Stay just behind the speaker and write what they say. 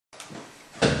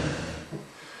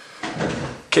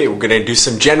Okay, we're going to do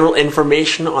some general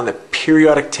information on the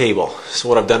periodic table. So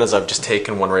what I've done is I've just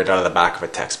taken one right out of the back of a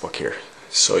textbook here,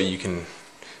 so you can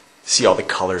see all the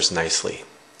colors nicely.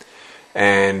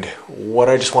 And what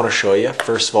I just want to show you,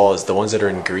 first of all, is the ones that are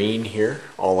in green here,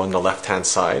 all on the left-hand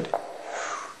side.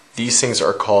 These things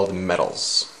are called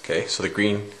metals. Okay, so the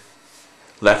green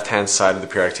left-hand side of the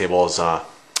periodic table is a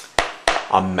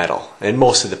metal, and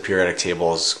most of the periodic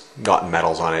table has got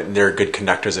metals on it, and they're good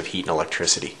conductors of heat and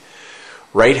electricity.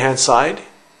 Right hand side,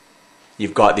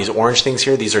 you've got these orange things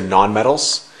here. These are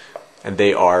non-metals, and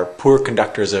they are poor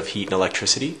conductors of heat and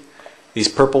electricity. These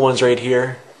purple ones right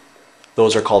here,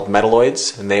 those are called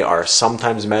metalloids, and they are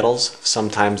sometimes metals,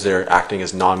 sometimes they're acting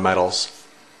as non-metals.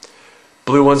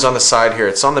 Blue ones on the side here,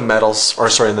 it's on the metals, or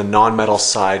sorry, on the non-metal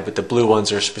side, but the blue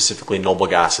ones are specifically noble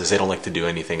gases. They don't like to do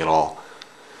anything at all.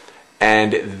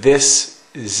 And this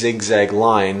zigzag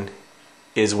line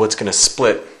is what's going to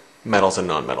split metals and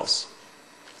non-metals.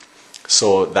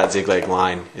 So that zigzag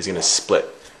line is going to split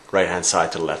right hand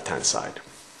side to the left hand side.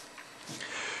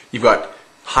 You've got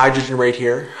hydrogen right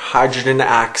here. Hydrogen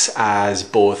acts as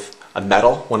both a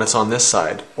metal when it's on this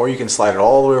side, or you can slide it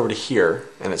all the way over to here,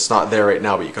 and it's not there right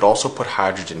now, but you could also put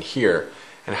hydrogen here,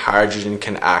 and hydrogen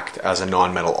can act as a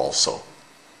non-metal also.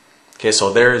 Okay,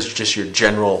 so there's just your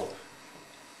general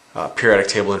periodic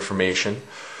table information.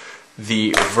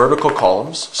 The vertical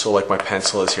columns, so like my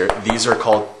pencil is here, these are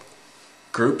called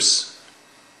groups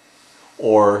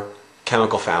or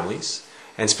chemical families,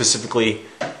 and specifically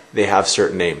they have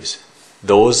certain names.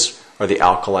 Those are the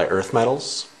alkali earth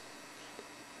metals.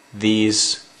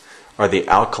 These are the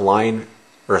alkaline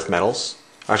earth metals.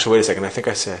 Actually, wait a second, I think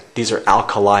I said these are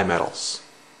alkali metals.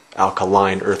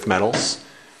 Alkaline earth metals.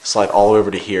 Slide all the way over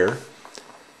to here.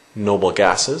 Noble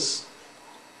gases,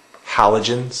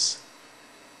 halogens,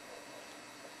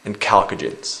 and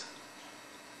chalcogens.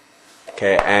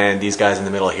 Okay, and these guys in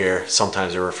the middle here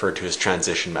sometimes are referred to as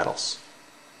transition metals.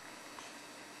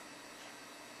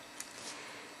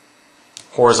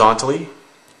 Horizontally,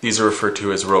 these are referred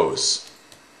to as rows.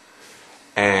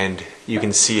 And you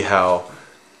can see how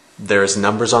there's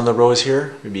numbers on the rows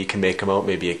here. Maybe you can make them out,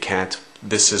 maybe you can't.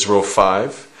 This is row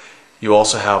 5. You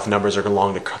also have numbers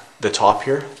along the top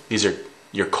here. These are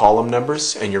your column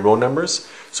numbers and your row numbers.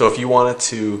 So if you wanted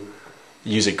to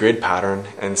use a grid pattern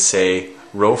and say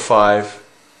row 5,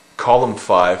 column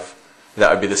 5,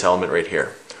 that would be this element right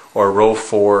here. Or row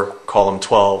 4, column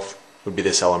 12 would be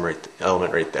this element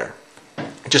right there.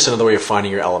 Just another way of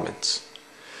finding your elements.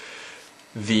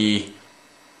 The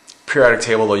periodic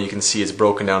table, though, you can see is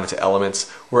broken down into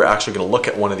elements. We're actually going to look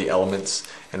at one of the elements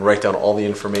and write down all the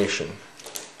information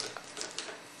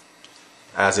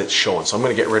as it's shown. So I'm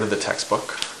going to get rid of the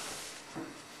textbook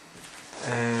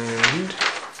and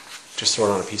just throw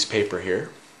it on a piece of paper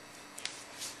here.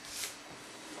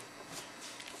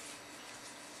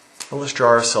 And let's draw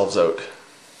ourselves out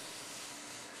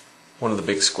one of the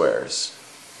big squares.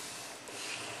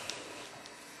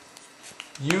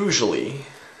 Usually,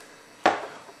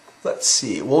 let's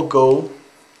see, we'll go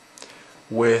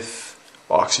with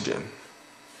oxygen.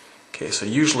 Okay, so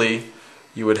usually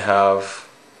you would have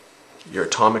your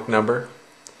atomic number,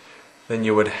 then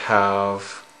you would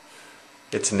have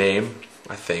its name,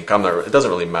 I think. It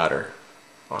doesn't really matter.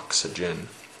 Oxygen.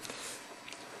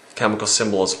 Chemical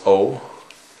symbol is O,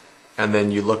 and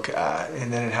then you look at,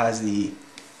 and then it has the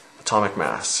atomic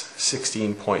mass,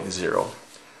 16.0.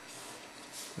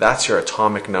 That's your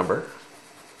atomic number.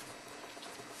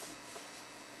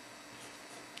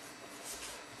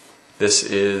 This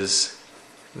is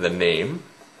the name.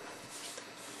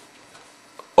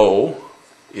 O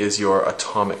is your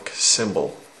atomic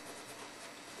symbol.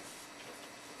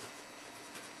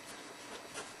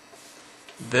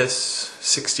 This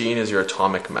 16 is your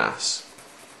atomic mass.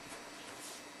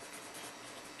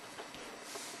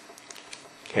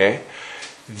 Okay.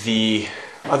 The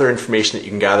other information that you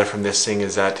can gather from this thing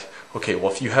is that, okay,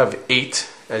 well, if you have 8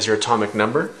 as your atomic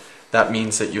number, that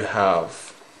means that you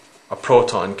have a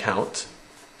proton count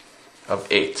of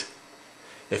 8.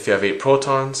 If you have 8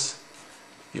 protons,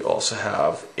 you also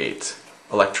have 8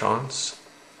 electrons,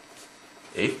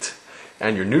 8,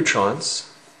 and your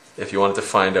neutrons. If you wanted to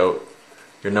find out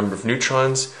your number of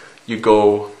neutrons, you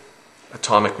go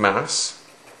atomic mass,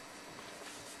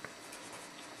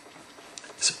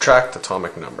 subtract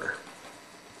atomic number.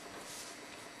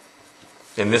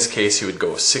 In this case, you would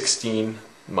go 16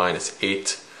 minus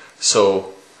 8,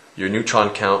 so your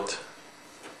neutron count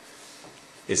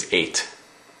is 8.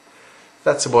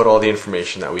 That's about all the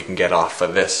information that we can get off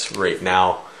of this right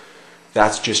now.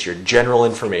 That's just your general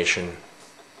information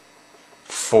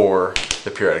for the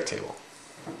periodic table.